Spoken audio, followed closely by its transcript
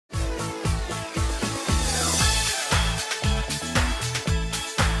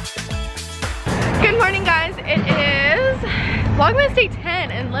morning, guys. It is Vlogmas day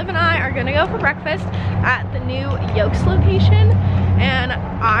 10 and Liv and I are gonna go for breakfast at the new Yolks location. And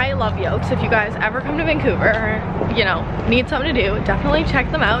I love Yolks. If you guys ever come to Vancouver or, you know, need something to do, definitely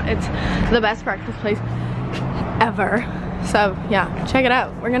check them out. It's the best breakfast place ever. So yeah, check it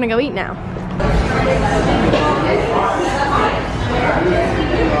out. We're gonna go eat now.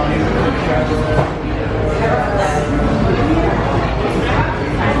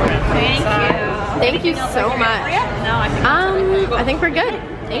 Thank you so much. I think we're good.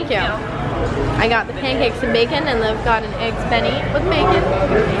 Thank you. I got the pancakes and bacon, and Liv got an eggs benny with bacon.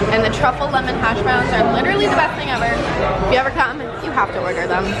 And the truffle lemon hash browns are literally the best thing ever. If you ever come, you have to order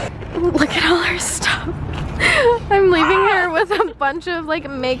them. Look at all her stuff. I'm leaving her with a bunch of like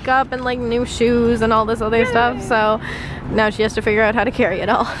makeup and like new shoes and all this other stuff. So now she has to figure out how to carry it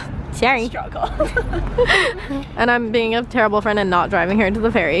all. Sorry. Struggle. And I'm being a terrible friend and not driving her to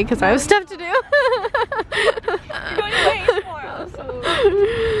the ferry because I have stuff to do. You're going away tomorrow, so.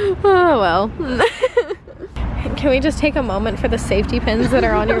 Oh well. Can we just take a moment for the safety pins that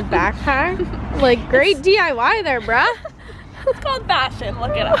are on your backpack? Like, great DIY there, bruh. It's called fashion.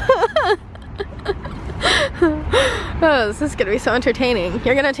 Look it up. Oh, this is gonna be so entertaining.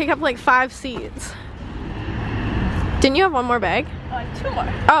 You're gonna take up like 5 seats. Didn't you have one more bag? I have 2 more.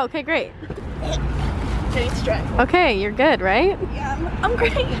 Oh, okay, great. Getting stretched. Okay, you're good, right? Yeah, I'm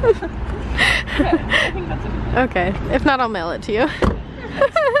great. Okay, I think that's it. Okay, if not, I'll mail it to you.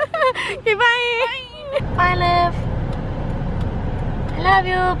 Okay, bye. Bye, Liv. I love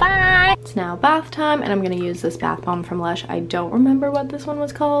you. Bye. It's now bath time, and I'm gonna use this bath bomb from Lush. I don't remember what this one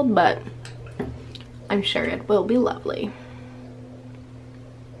was called, but I'm sure it will be lovely.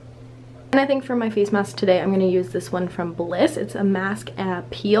 And I think for my face mask today, I'm going to use this one from Bliss. It's a mask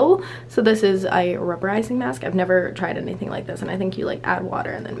peel. So this is a rubberizing mask. I've never tried anything like this, and I think you like add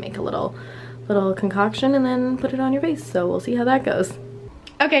water and then make a little concoction and then put it on your face. So we'll see how that goes.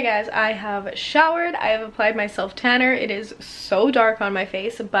 Okay guys, I have showered. I have applied my self tanner. It is so dark on my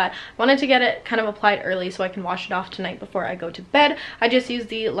face, but I wanted to get it kind of applied early so I can wash it off tonight before I go to bed. I just used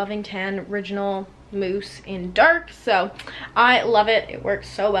the Loving Tan Original Mousse in dark, so I love it. It works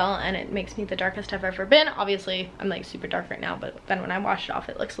so well and it makes me the darkest I've ever been. Obviously I'm like super dark right now, but then when I wash it off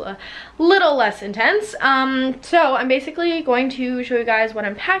it looks a little less intense. So I'm basically going to show you guys what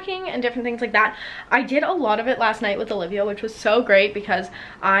I'm packing and different things like that. I did a lot of it last night with Olivia, which was so great because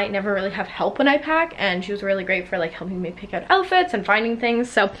I never really have help when I pack, and she was really great for like helping me pick out outfits and finding things.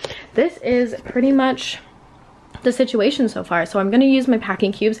 So this is pretty much the situation so far. So I'm going to use my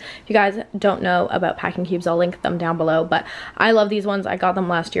packing cubes. If you guys don't know about packing cubes, I'll link them down below, but I love these ones. I got them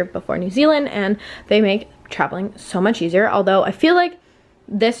last year before New Zealand, and they make traveling so much easier. Although I feel like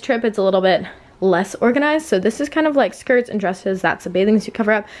this trip it's a little bit less organized. So this is kind of like skirts and dresses. That's a bathing suit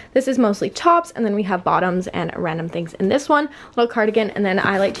cover up. This is mostly tops, and then we have bottoms and random things in this one. Little cardigan, and then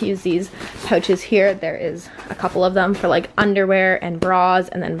I like to use these pouches here. There is a couple of them for like underwear and bras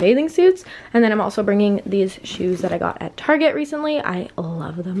and then bathing suits. And then I'm also bringing these shoes that I got at Target recently. I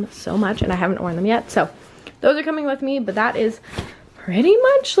love them so much and I haven't worn them yet. So those are coming with me, but that is pretty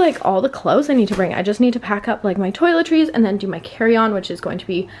much like all the clothes I need to bring. I just need to pack up like my toiletries and then do my carry-on, which is going to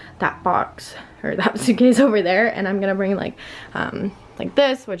be that box or that suitcase over there. And I'm gonna bring like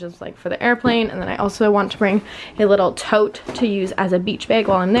this, which is like for the airplane. And then I also want to bring a little tote to use as a beach bag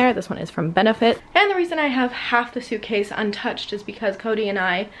while I'm there. This one is from Benefit. And the reason I have half the suitcase untouched is because Cody and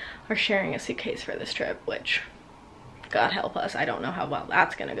I are sharing a suitcase for this trip, which God help us, I don't know how well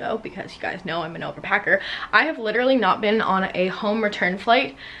that's gonna go because you guys know I'm an overpacker. I have literally not been on a home return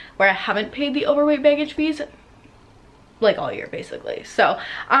flight where I haven't paid the overweight baggage fees like all year basically. So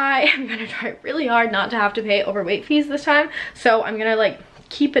I am gonna try really hard not to have to pay overweight fees this time. So I'm gonna like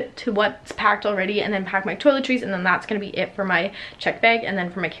keep it to what's packed already and then pack my toiletries, and then that's gonna be it for my check bag. And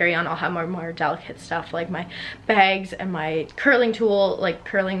then for my carry-on I'll have more delicate stuff like my bags and my curling tool, like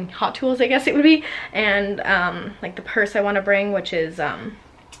curling hot tools I guess it would be, and like the purse I want to bring, which is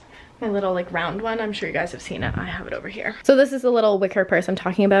my little like round one. I'm sure you guys have seen it. I have it over here. So this is the little wicker purse I'm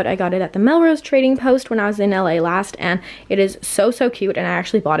talking about. I got it at the Melrose Trading Post when I was in LA last, and it is so cute, and I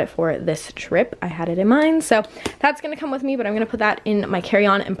actually bought it for this trip. I had it in mind, so that's gonna come with me, but I'm gonna put that in my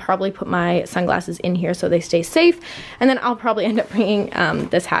carry-on and probably put my sunglasses in here so they stay safe. And then I'll probably end up bringing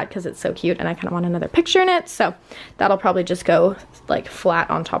this hat because it's so cute and I kind of want another picture in it, so that'll probably just go like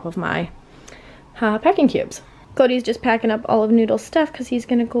flat on top of my packing cubes. Cody's just packing up all of Noodle's stuff because he's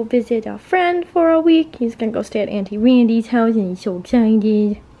gonna go visit a friend for a week. He's gonna go stay at Auntie Randy's house and he's so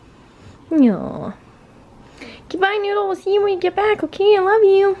excited. Aww. Goodbye, Noodle. We'll see you when you get back, okay? I love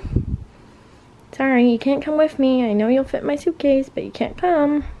you. Sorry, you can't come with me. I know you'll fit my suitcase, but you can't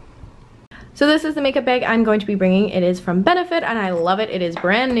come. So this is the makeup bag I'm going to be bringing. It is from Benefit and I love it. It is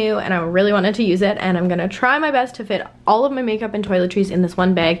brand new and I really wanted to use it, and I'm gonna try my best to fit all of my makeup and toiletries in this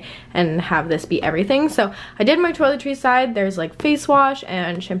one bag and have this be everything. So I did my toiletries side. There's like face wash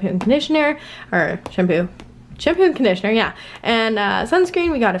and shampoo and conditioner, or shampoo and conditioner, yeah, and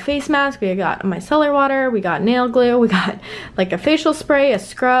sunscreen. We got a face mask, we got micellar water, we got nail glue, we got like a facial spray, a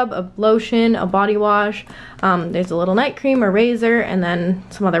scrub, a lotion, a body wash, there's a little night cream, a razor, and then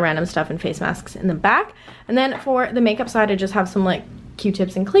some other random stuff and face masks in the back. And then for the makeup side, I just have some like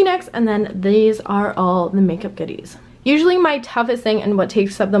Q-tips and Kleenex, and then these are all the makeup goodies. Usually my toughest thing and what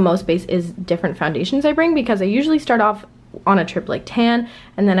takes up the most space is different foundations I bring, because I usually start off on a trip like tan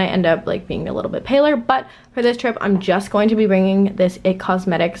and then I end up like being a little bit paler. But for this trip I'm just going to be bringing this It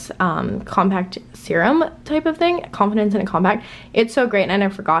Cosmetics compact serum type of thing, Confidence in a Compact. It's so great and I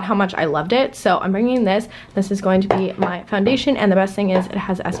forgot how much I loved it, so I'm bringing this. This is going to be my foundation, and the best thing is it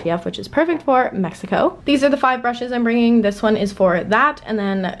has SPF, which is perfect for Mexico. These are the 5 brushes I'm bringing. This one is for that, and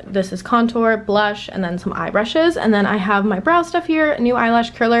then this is contour, blush, and then some eye brushes. And then I have my brow stuff here, a new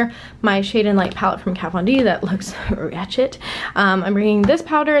eyelash curler, my Shade and Light palette from Kat Von D that looks ratchet. I'm bringing this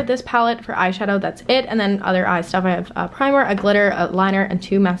powder, this palette for eyeshadow, that's it. And then other eye stuff, I have a primer, a glitter, a liner, and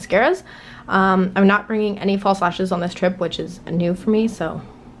 2 mascaras. I'm not bringing any false lashes on this trip, which is new for me, so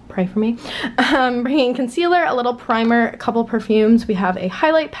pray for me. I'm bringing concealer, a little primer, a couple perfumes. We have a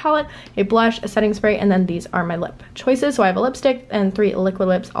highlight palette, a blush, a setting spray, and then these are my lip choices. So I have a lipstick and 3 liquid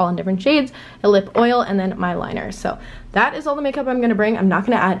lips, all in different shades, a lip oil, and then my liner. So that is all the makeup I'm going to bring. I'm not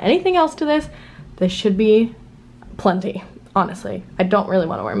going to add anything else to this. This should be plenty, honestly. I don't really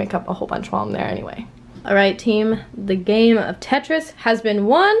want to wear makeup a whole bunch while I'm there anyway. All right, team, the game of Tetris has been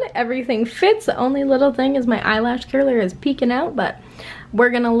won. Everything fits. The only little thing is my eyelash curler is peeking out, but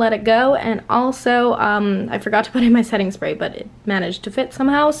we're gonna let it go. And also, I forgot to put in my setting spray, but it managed to fit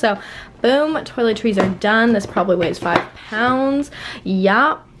somehow. So, boom, toiletries are done. This probably weighs 5 pounds.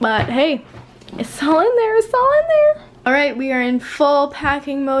 Yeah, but hey, it's all in there. It's all in there. All right, we are in full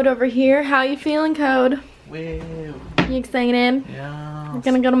packing mode over here. How you feeling, Code? Well, you excited? yeah. We're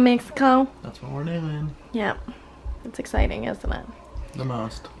gonna go to Mexico. That's what we're doing. Yeah, it's exciting, isn't it? The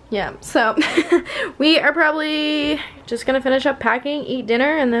most. Yeah, so we are probably just gonna finish up packing, eat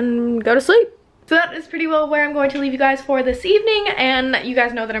dinner, and then go to sleep. So that is pretty well where I'm going to leave you guys for this evening, and you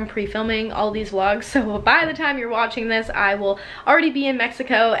guys know that I'm pre-filming all these vlogs, so by the time you're watching this, I will already be in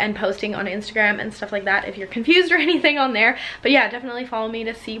Mexico and posting on Instagram and stuff like that if you're confused or anything on there. But yeah, definitely follow me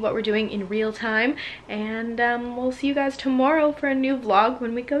to see what we're doing in real time, and we'll see you guys tomorrow for a new vlog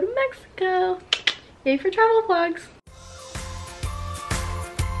when we go to Mexico. Yay for travel vlogs!